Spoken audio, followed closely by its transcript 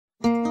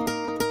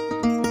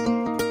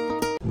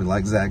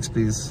like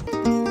Zaxby's.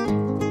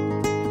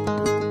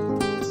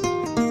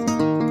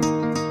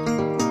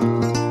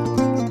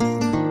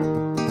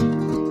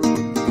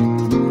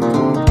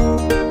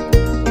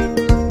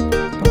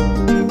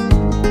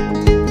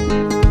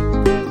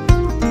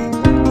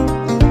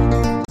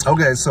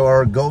 Okay, so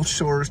our Gulf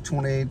Shores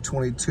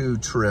 2022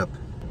 trip,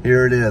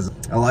 here it is.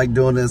 I like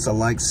doing this. I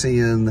like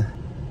seeing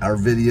our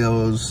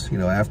videos, you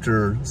know,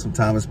 after some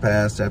time has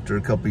passed, after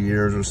a couple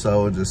years or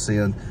so, and just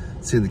seeing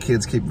the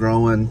kids keep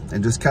growing,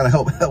 and just kind of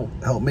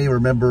help me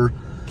remember,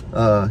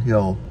 you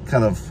know,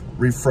 kind of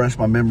refresh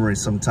my memory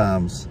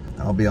sometimes.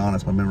 I'll be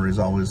honest, my memory is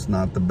always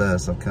not the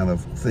best.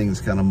 Things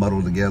kind of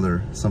muddle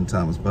together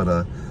sometimes,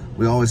 but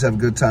we always have a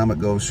good time at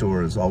Gulf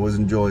Shores. Always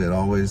enjoy it,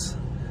 always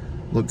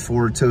look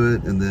forward to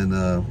it, and then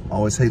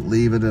always hate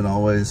leaving, and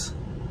always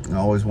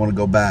want to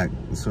go back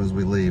as soon as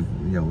we leave.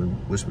 You know, we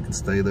wish we could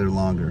stay there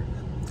longer.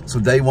 So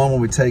day one,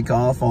 when we take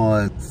off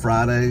on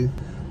Friday,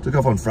 took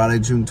off on Friday,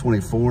 June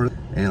 24th,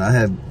 and I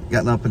had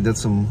gotten up and did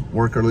some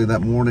work early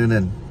that morning,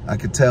 and I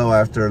could tell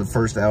after the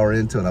first hour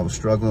into it, I was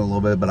struggling a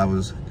little bit, but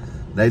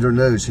Nadra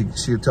knew.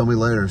 She would tell me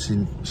later,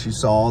 she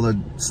saw all the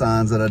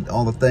signs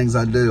all the things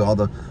I do, all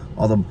the,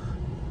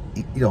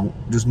 you know,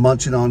 just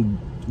munching on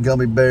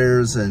gummy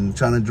bears and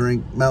trying to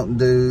drink Mountain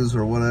Dews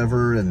or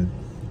whatever and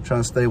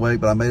trying to stay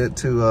awake. But I made it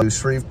to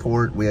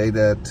Shreveport. We ate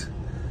at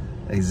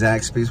a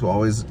Zaxby's. We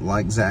always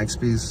like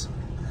Zaxby's.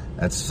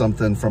 That's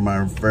something from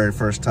our very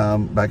first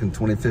time back in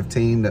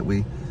 2015 that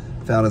we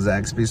found a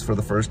Zaxby's for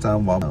the first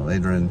time, while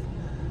Adrian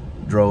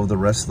drove the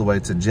rest of the way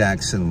to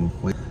Jackson.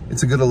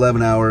 It's a good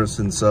 11 hours,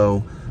 and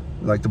so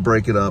we like to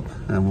break it up,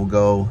 and we'll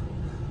go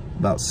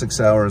about 6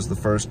 hours the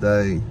first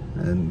day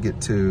and get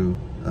to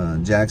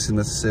Jackson,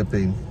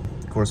 Mississippi.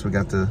 Of course, we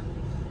got to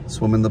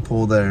swim in the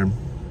pool there.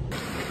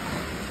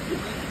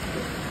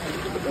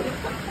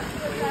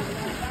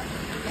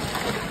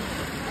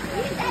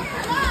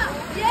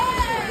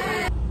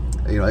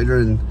 You know,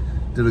 Adrian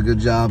did a good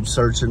job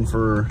searching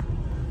for,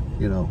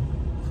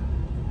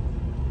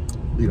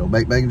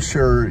 making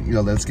sure,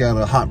 that it's got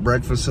a hot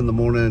breakfast in the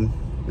morning,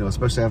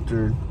 especially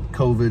after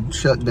COVID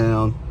shut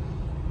down.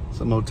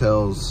 Some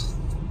hotels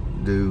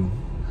do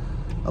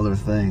other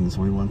things.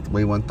 We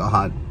want the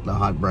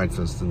hot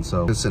breakfast, and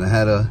so it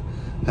had a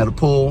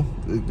pool,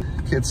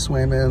 kids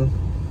swam in,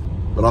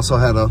 but also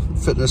had a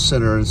fitness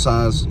center. And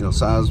Size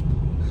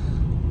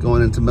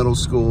going into middle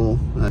school,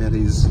 and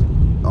he's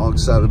all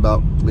excited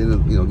about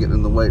being, getting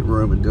in the weight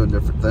room and doing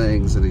different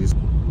things, and he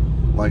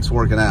likes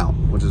working out,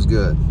 which is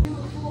good.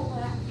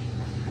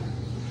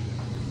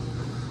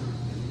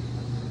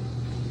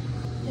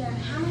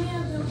 How many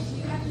of those do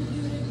you have to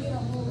do to get a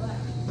whole lap?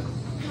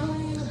 How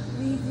many of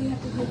these do you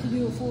have to get to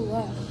do a full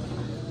lap?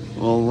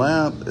 Well, a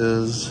lap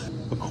is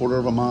a quarter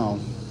of a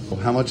mile.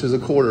 How much is a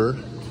quarter?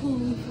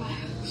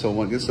 25. So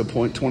when it gets to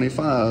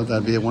 0.25,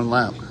 that'd be a 1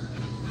 lap.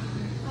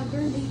 I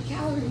burned 8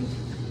 calories.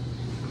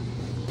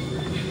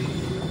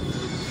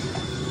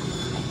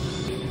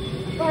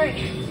 Alright,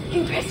 can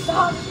you press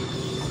stop?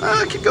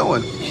 Keep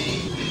going.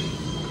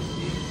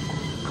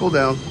 Cool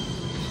down.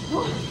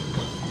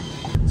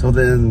 So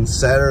then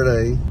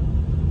Saturday,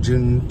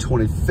 June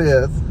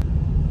 25th,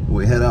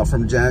 we head out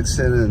from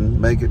Jackson and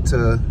make it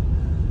to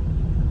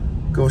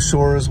Gulf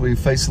Shores. We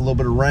faced a little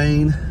bit of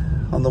rain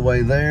on the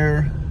way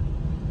there.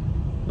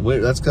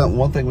 That's kind of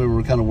one thing we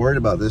were kind of worried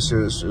about this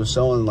year. It was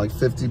showing like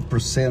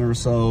 50% or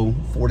so,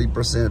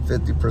 40%,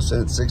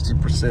 50%,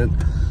 60%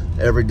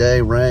 every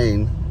day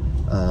rain.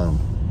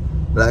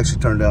 But it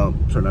actually turned out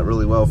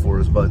really well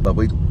for us. But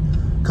we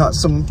caught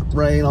some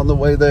rain on the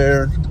way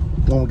there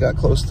when we got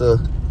close to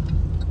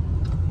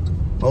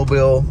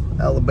Mobile,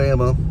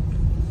 Alabama.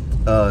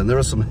 And there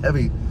was some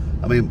heavy,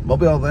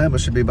 Mobile, Alabama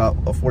should be about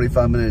a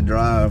 45-minute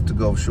drive to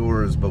Gulf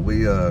Shores, but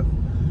we were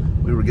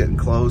getting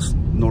close,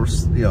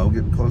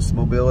 getting close to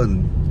Mobile,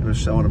 and it was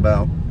showing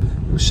about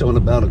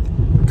a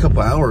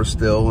couple hours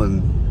still.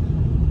 And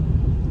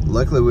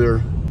luckily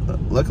the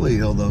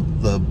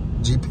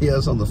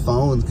GPS on the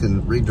phone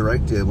can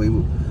redirect you. We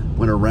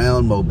went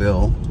around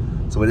Mobile,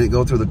 so we didn't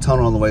go through the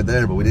tunnel on the way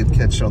there, but we did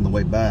catch it on the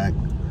way back.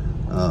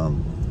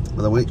 But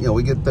then we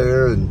get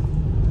there and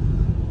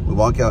we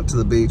walk out to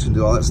the beach and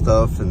do all that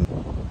stuff. And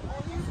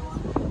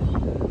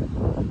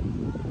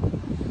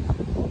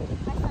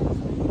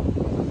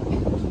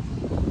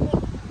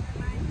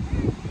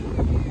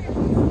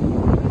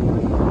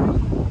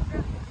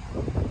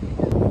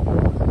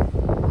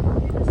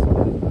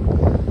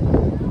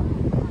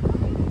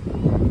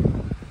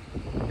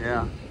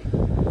yeah.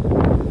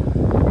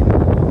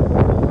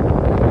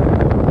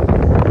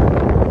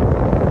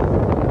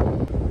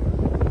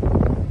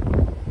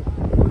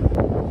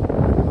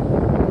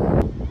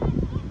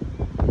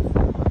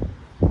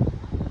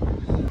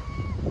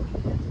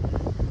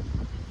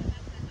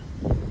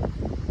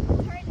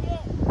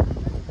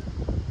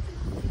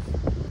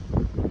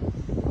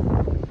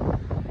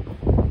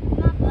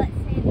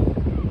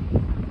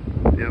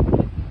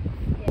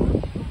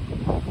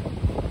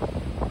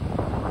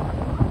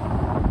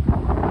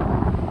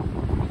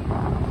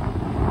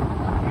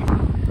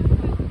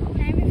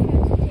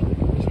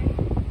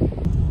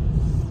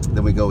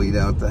 then we go eat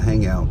out at the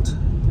Hangout.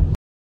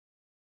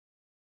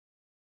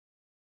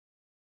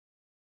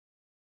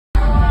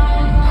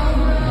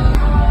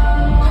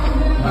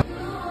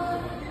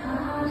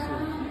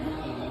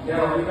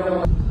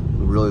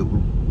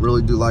 We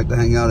really do like to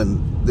hang out,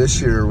 and this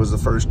year was the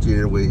first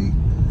year we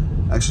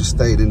actually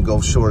stayed in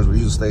Gulf Shores. We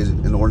usually stayed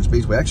in Orange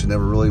Beach. We actually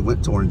never really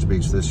went to Orange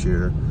Beach this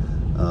year,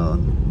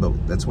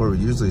 but that's where we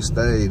usually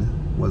stayed,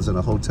 was in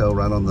a hotel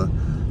right on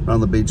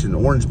the beach in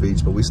Orange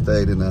Beach, but we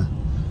stayed in a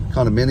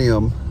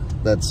condominium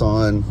that's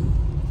on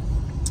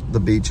the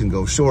beach in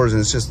Gulf Shores,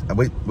 and it's just,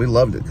 we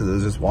loved it because it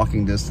was just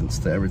walking distance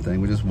to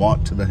everything. We just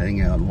walked to the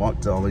Hangout and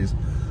walked to all these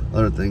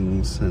other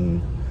things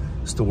and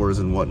stores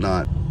and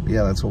whatnot.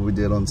 Yeah, that's what we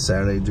did on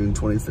Saturday, June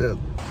 25th.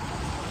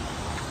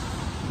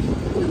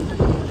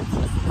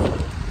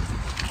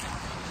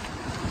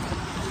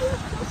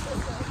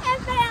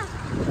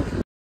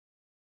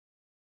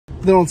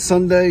 Then on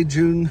Sunday,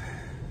 June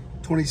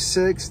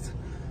 26th,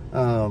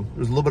 there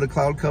was a little bit of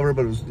cloud cover,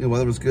 but it was,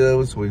 weather was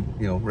good, so we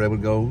were able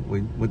to go.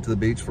 We went to the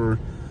beach for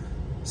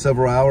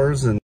several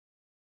hours, and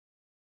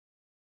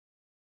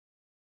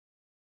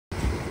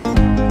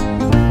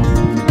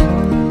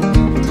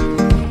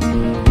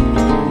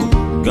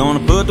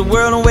gonna put the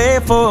world away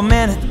for a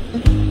minute,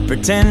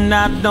 pretend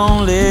I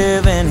don't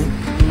live in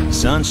it.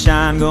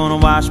 Sunshine gonna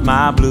wash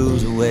my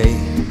blues away.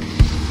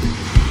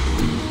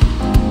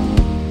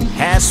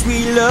 Had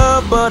sweet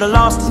love, but I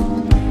lost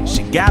it.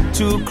 She got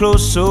too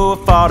close, so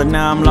I fought it.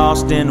 Now I'm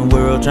lost in the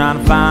world, trying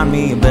to find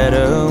me a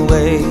better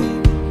way.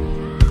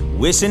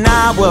 Wishing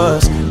I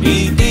was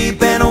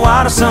deep in the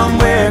water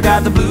somewhere.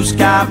 Got the blue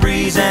sky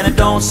breeze and it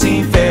don't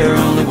seem fair.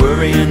 Only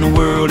worry in the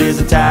world is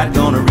the tide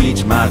gonna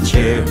reach my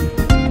chair.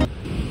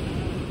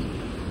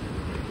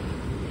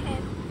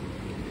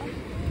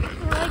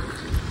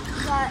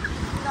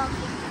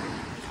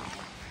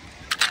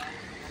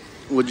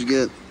 What'd you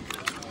get?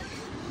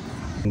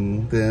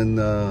 And then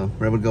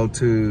we're able to go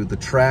to the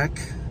track,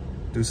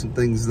 do some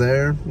things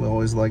there. We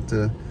always like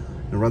to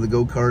run the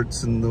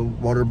go-karts and the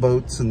water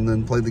boats, and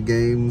then play the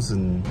games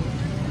and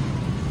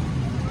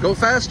go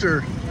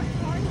faster.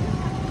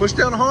 Push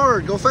down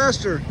hard, go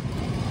faster.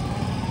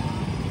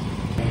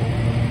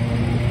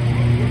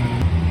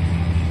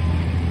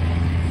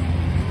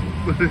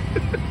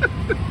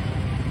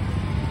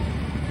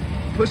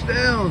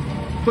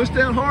 Push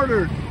down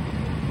harder.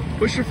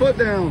 Push your foot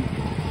down.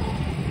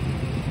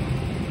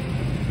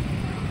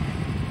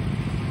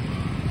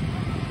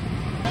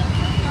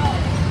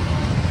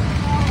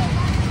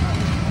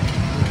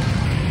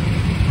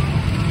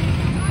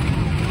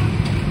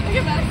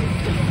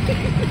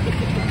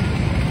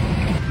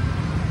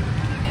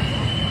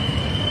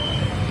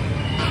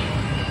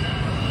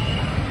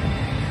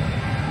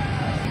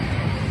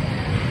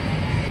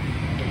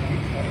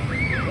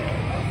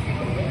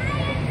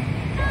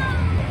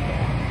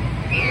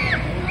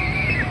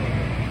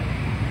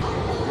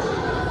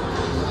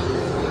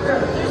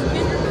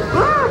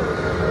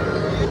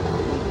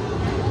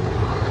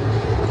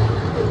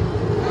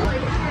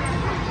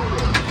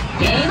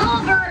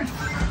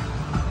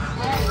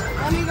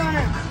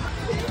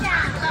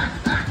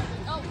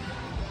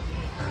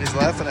 He's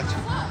laughing at you.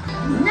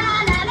 Na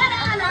na na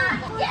na na.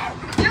 Yes,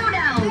 2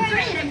 down,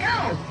 3 to go.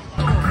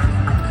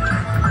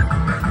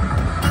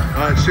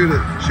 All right, shoot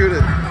it, shoot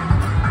it.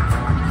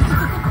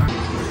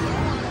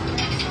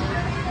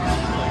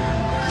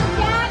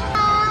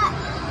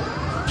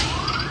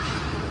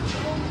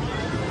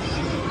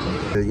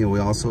 We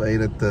also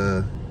ate at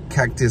the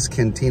Cactus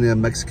Cantina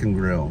Mexican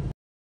Grill,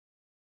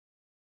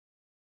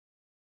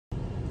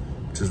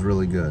 which is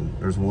really good.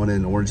 There's one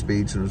in Orange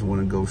Beach and there's one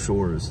in Gulf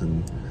Shores,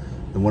 and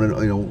the one in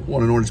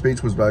one in Orange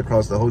Beach was right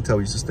across the hotel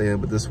we used to stay in,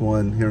 but this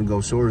one here in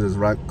Gulf Shores is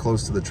right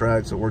close to the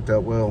track, so it worked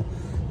out well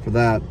for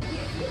that.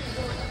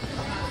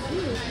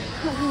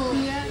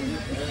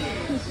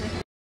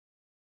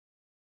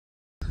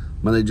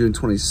 Monday, June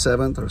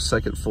 27th, our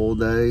second full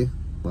day,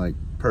 like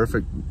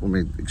perfect,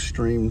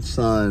 extreme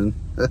sun.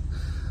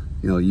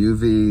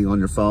 UV on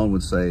your phone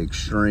would say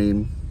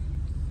extreme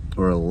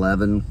or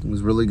 11. It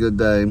was a really good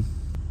day.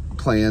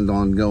 Planned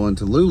on going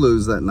to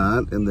Lulu's that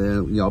night, and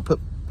then y'all put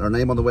our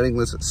name on the waiting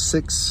list at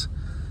 6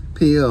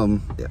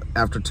 p.m.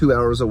 after 2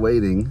 hours of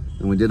waiting,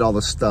 and we did all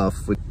the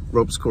stuff, with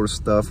ropes course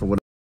stuff or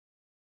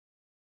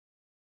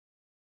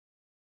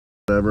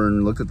whatever,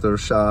 and looked at their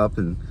shop,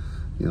 and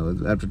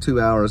after 2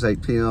 hours,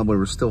 8 p.m., we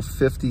were still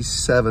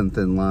 57th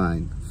in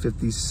line,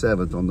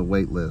 57th on the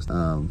wait list.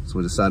 So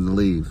we decided to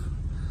leave.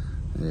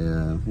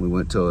 And we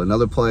went to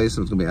another place.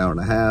 It was gonna be an hour and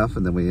a half,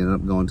 and then we ended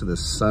up going to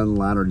this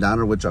Sunliner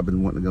Diner, which I've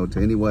been wanting to go to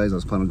anyways. I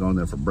was planning on going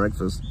there for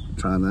breakfast,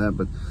 trying that,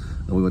 but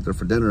we went there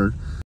for dinner.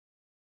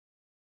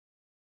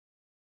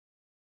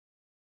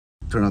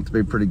 Turned out to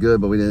be pretty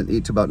good, but we didn't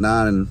eat till about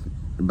 9, and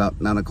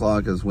about 9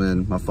 o'clock is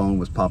when my phone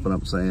was popping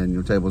up saying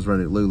your table's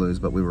ready at Lulu's,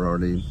 but we were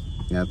already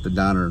at the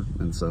diner,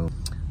 and so,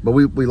 but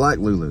we like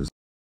Lulu's.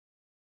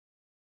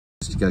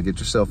 You gotta get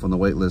yourself on the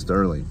wait list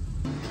early.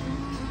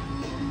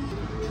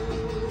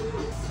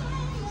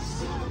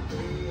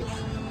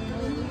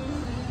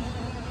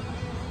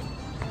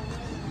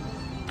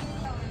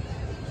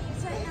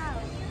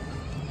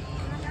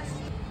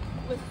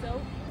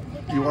 soap.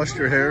 You washed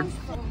your hair?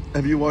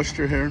 Have you washed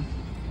your hair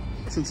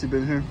since you've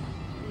been here?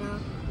 No.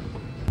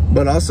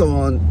 But also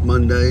on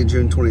Monday,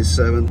 June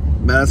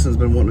 27th, Madison's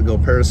been wanting to go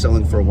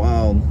parasailing for a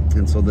while.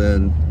 And so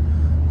then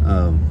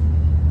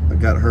I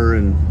got her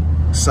and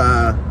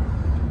Cy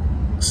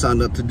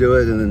signed up to do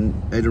it. And then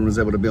Adrian was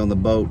able to be on the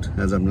boat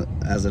as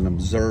an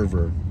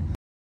observer.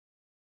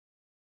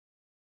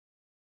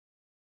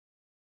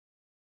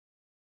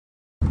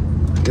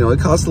 You know, it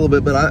cost a little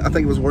bit, but I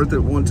think it was worth it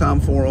one time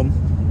for them.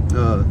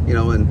 You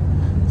know, and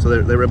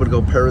so they were able to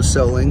go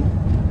parasailing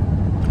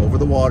over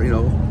the water, you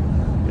know,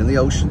 in the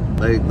ocean.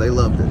 They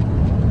loved it.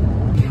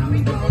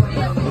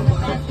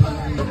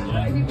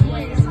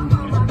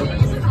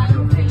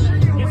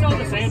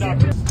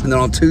 And then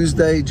on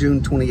Tuesday,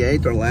 June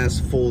 28th, our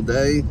last full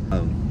day,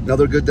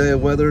 another good day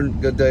of weather,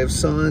 good day of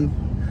sun.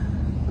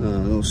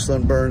 Those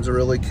sunburns are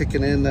really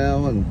kicking in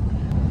now,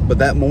 but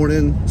that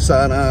morning,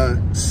 Cy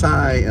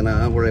and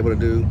I were able to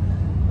do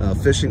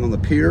fishing on the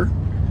pier.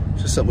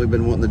 It's just something we've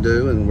been wanting to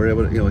do, and we're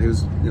able to. You know,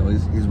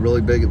 he's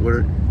really big at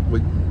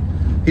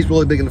he's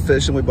really big into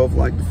fishing. We both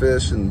like to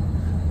fish, and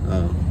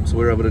so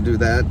we were able to do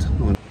that.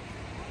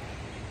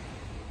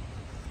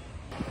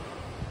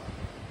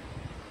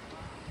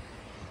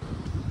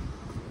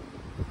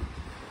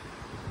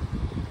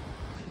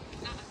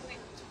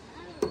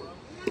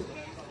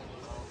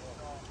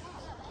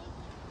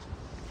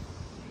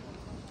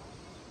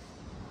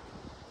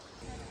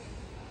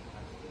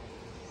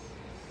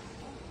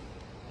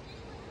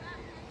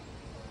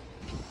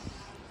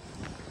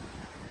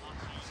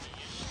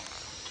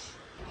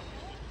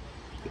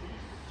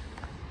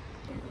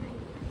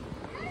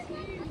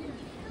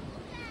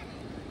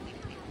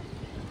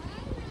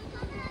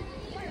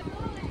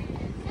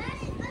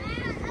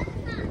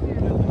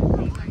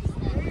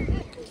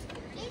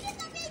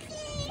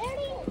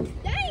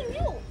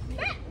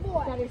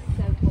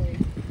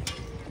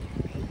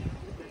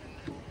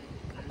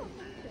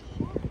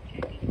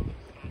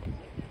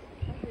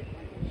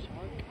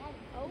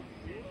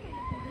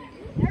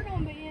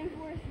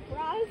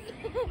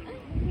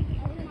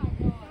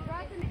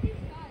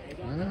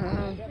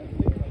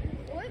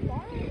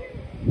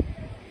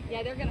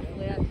 Yeah, they're gonna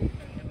flip.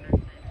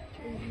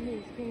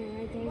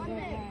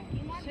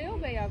 She'll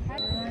be okay.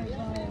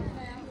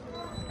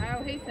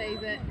 Oh, he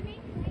sees it.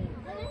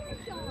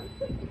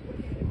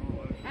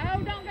 Oh,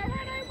 don't go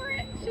right over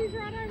it. She's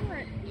right over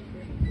it.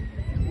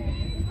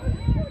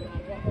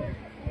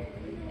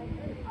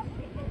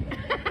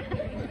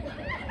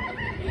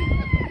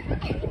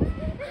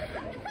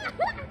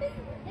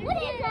 What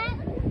is that?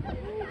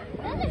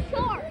 That's a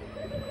shark.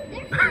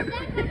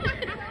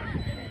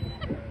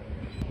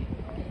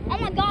 Oh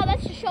my God,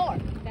 that's a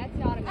shark. That's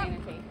not a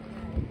manatee.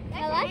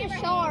 No, that's a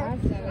shark.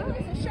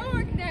 It's a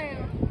shark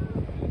now.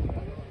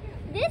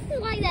 This is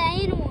like the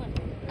animal one.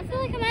 I feel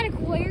like I'm at an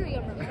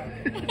aquarium.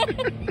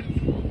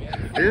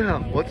 Yeah,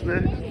 what's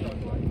next?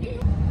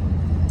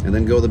 And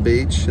then go to the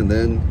beach, and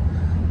then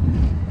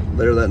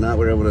later that night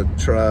we were able to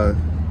try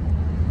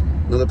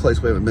another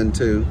place we haven't been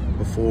to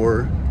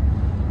before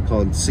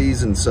called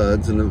Seas and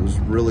Suds, and it was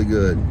really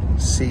good.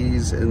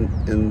 Seas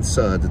and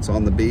Suds. It's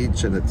on the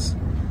beach and it's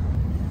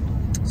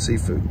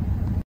seafood.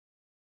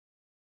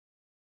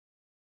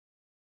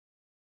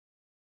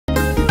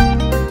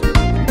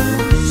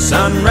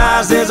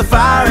 Sunrise, there's a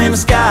fire in the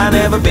sky.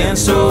 Never been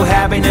so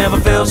happy, never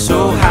felt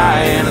so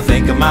high. And I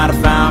think I might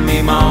have found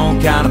me my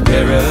own kind of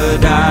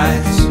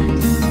paradise.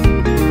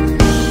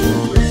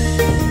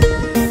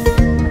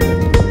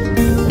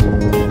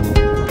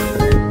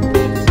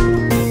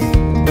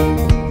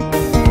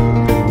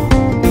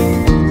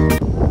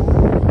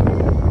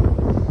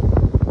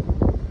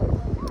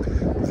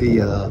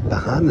 The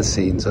behind the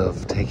scenes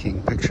of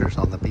taking pictures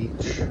on the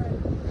beach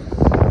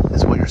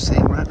is what you're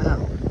seeing right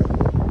now.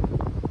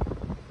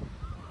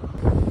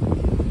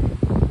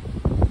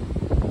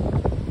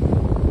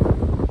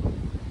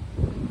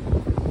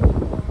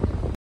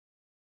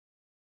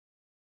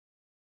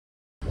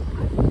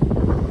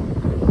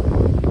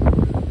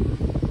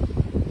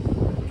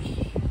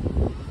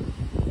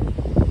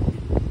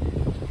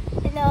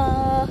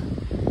 Hello,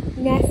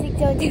 nasi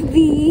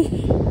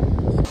TV.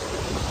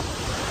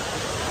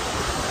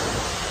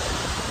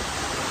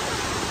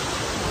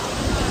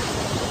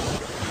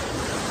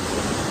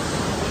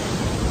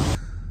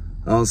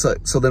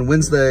 So then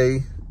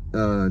Wednesday,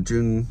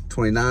 June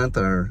 29th,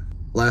 our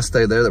last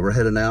day there that we're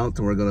heading out,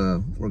 and we're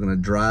gonna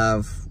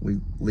drive. We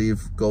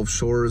leave Gulf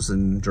Shores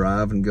and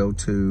drive and go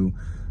to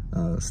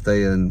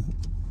stay in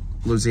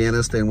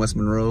Louisiana, stay in West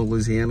Monroe,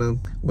 Louisiana.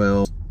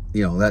 Well,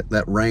 you know,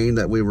 that rain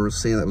that we were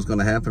seeing that was going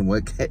to happen,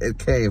 well, it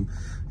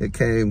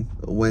came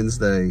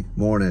Wednesday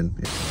morning.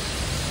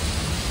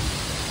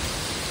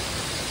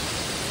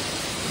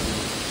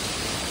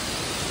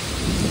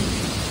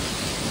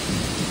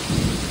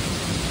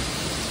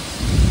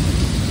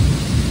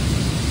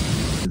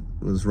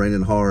 It was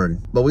raining hard,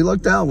 but we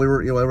lucked out. We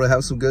were, able to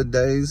have some good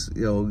days.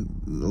 A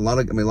lot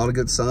of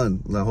good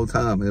sun the whole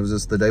time. It was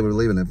just the day we were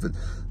leaving. If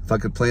I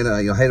could plan it,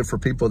 I hate it for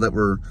people that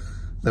were,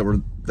 that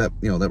were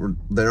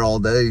there all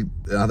day.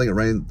 And I think it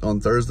rained on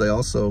Thursday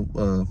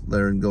also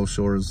there in Gulf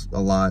Shores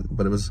a lot,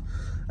 but it was,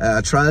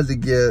 I tried to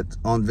get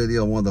on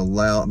video one of the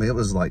loud, I mean, it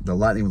was like the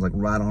lightning was like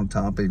right on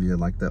top of you,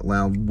 like that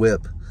loud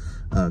whip,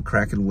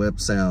 cracking whip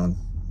sound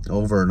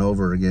over and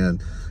over again.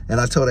 And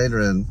I told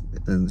Adrian,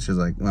 and she was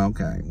like, well,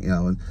 okay, you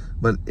know,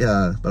 but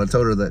I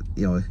told her that,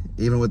 you know,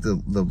 even with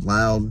the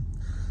loud,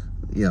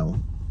 you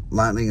know,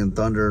 lightning and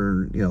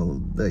thunder, you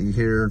know, that you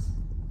hear,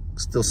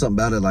 still something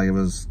about it, like it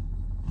was,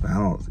 I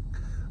don't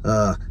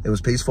know, it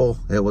was peaceful.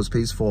 It was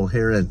peaceful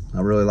hearing.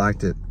 I really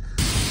liked it.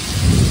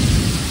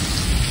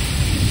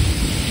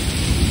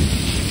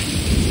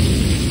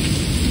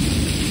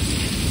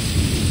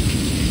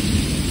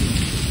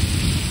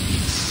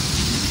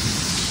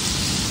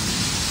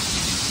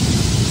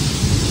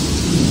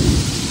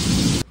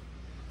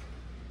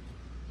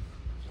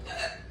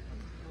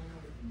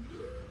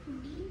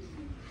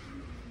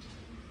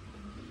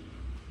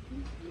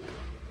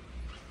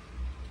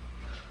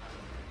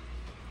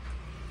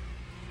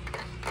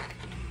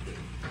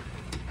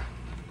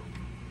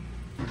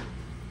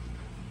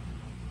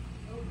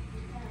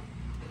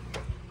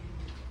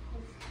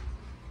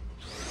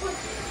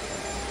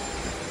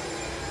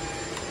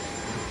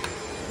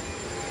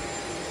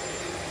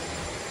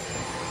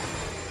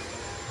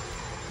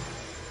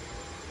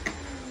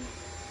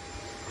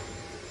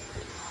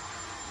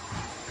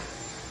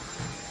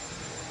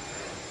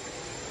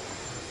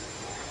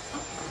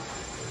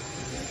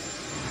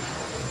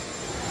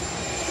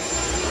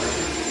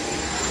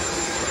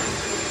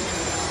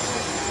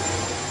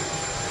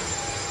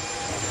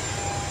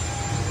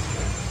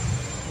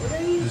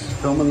 Just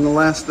filming the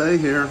last day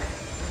here.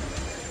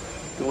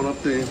 Going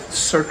up the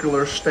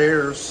circular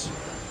stairs.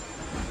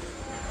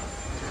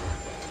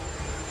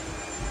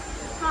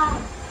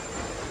 Hi.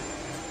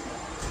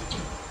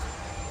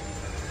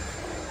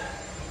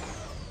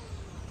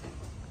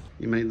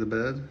 You made the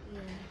bed? Yeah.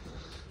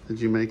 Did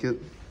you make it?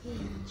 Yeah.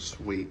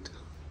 Sweet.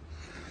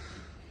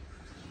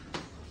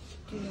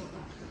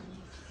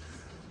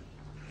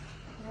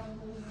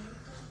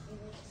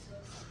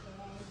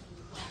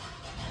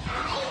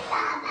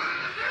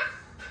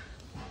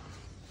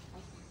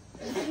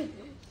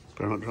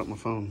 Better not drop my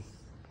phone.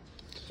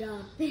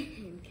 Job.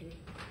 I'm kidding.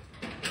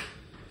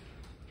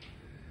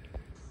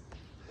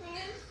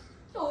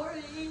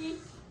 Sorry.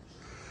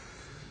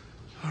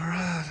 All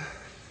right.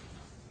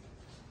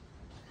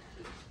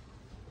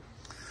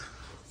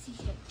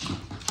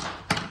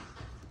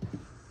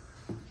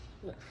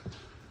 Look,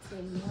 it's a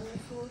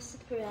wonderful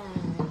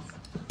surprise.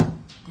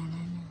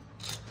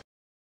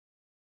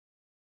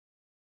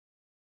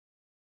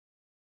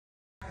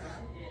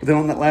 But then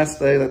on that last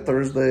day, that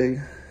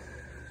Thursday,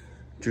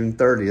 June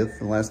 30th,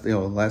 the last, you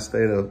know, last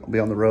day to be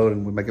on the road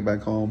and we make it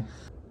back home.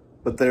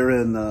 But there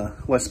in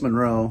West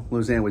Monroe,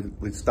 Louisiana,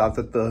 we stopped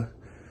at the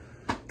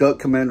Duck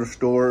Commander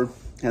store,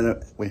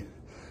 and we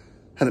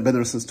hadn't been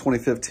there since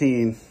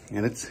 2015,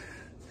 and it's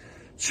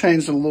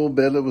changed a little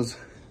bit. It was a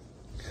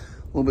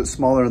little bit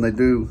smaller, and they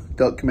do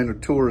Duck Commander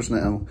tours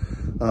now.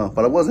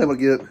 But I was able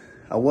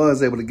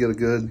to get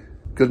a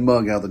good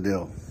mug out of the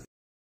deal.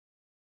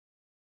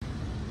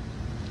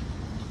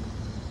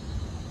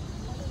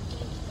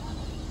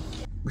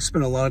 We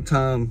spent a lot of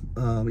time,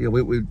 you know,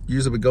 we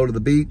usually would go to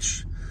the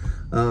beach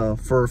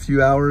for a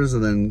few hours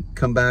and then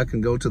come back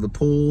and go to the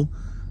pool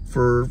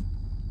for,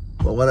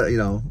 well, what, you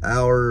know,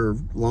 hour or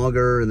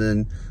longer, and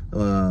then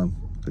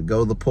go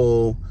to the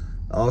pool.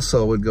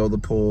 Also would go to the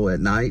pool at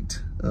night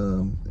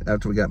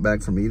after we got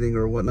back from eating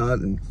or whatnot,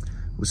 and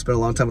we spent a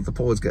long time at the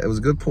pool. It was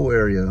a good pool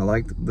area. I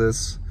liked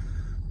this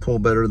pool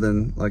better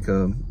than like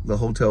the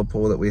hotel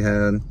pool that we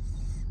had,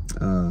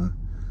 and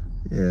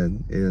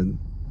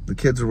the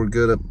kids were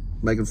good at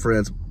making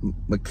friends.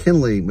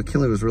 McKinley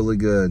was really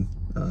good.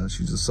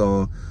 She just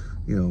saw,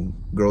 you know,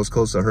 girls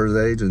close to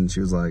her age, and she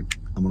was like,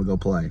 I'm gonna go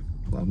play.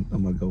 I'm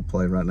gonna go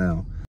play right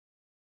now.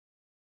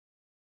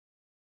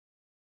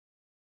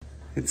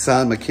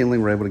 Inside McKinley,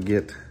 we were able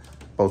to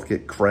both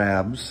get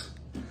crabs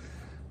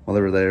while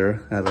they were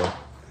there at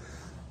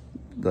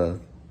the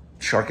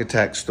Shark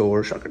Attack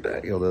store, Shark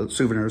Attack, you know, the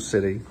Souvenir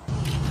City.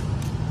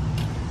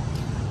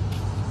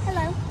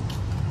 Hello.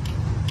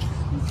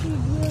 You see a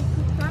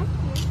beautiful car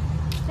here.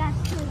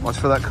 That's the Watch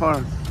for that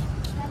car.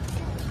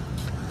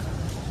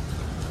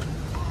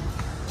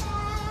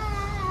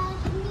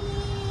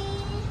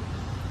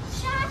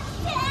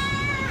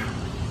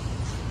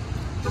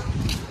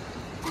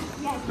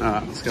 All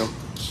right, let's go.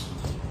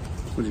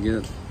 What'd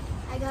you get?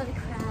 I got a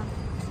crab.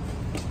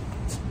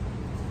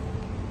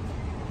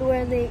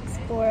 We're the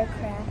Explorer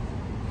crab.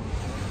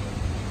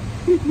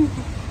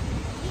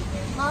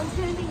 Mom's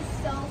gonna be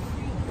so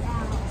freaked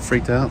out.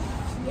 Freaked out?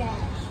 Yeah.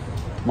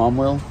 Mom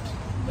will?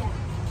 Yeah.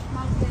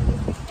 Mom's gonna be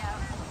freaked out.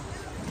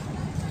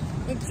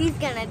 And she's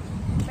gonna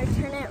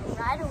return it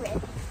right away,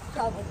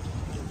 probably.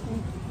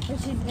 And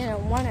she's gonna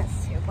want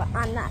us to, but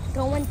I'm not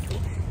going to,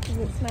 because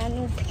it's my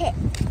new pet.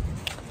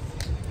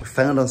 We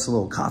found us a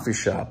little coffee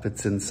shop.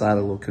 It's inside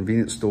a little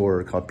convenience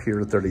store called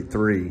Pier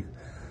 33,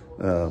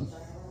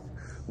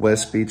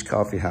 West Beach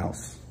Coffee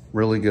House.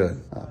 really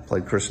good.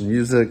 Played Christian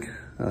music,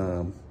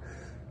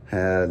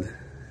 had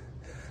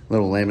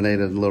little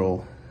laminated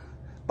little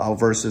Bible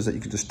verses that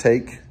you could just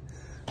take. You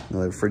know,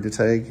 they were free to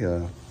take,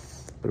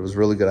 but it was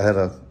really good. I had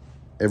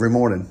every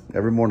morning,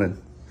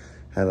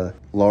 had a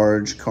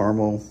large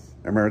caramel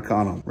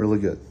Americano, really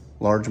good.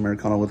 Large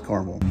Americano with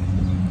caramel.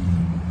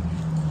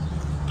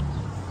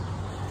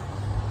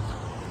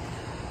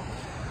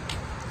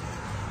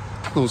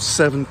 It was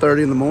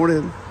 7:30 in the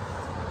morning,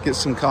 get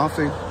some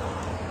coffee.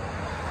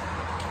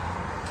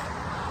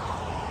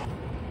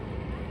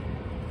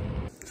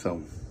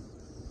 So,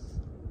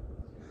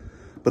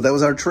 but that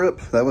was our trip.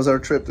 That was our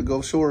trip to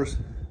Gulf Shores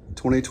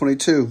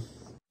 2022.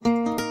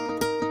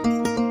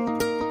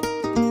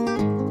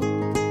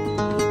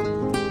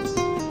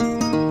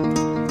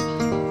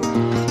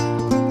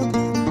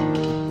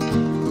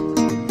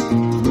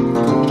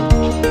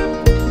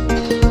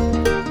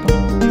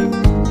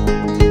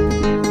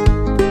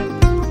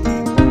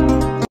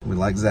 We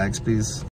like Zaxby's.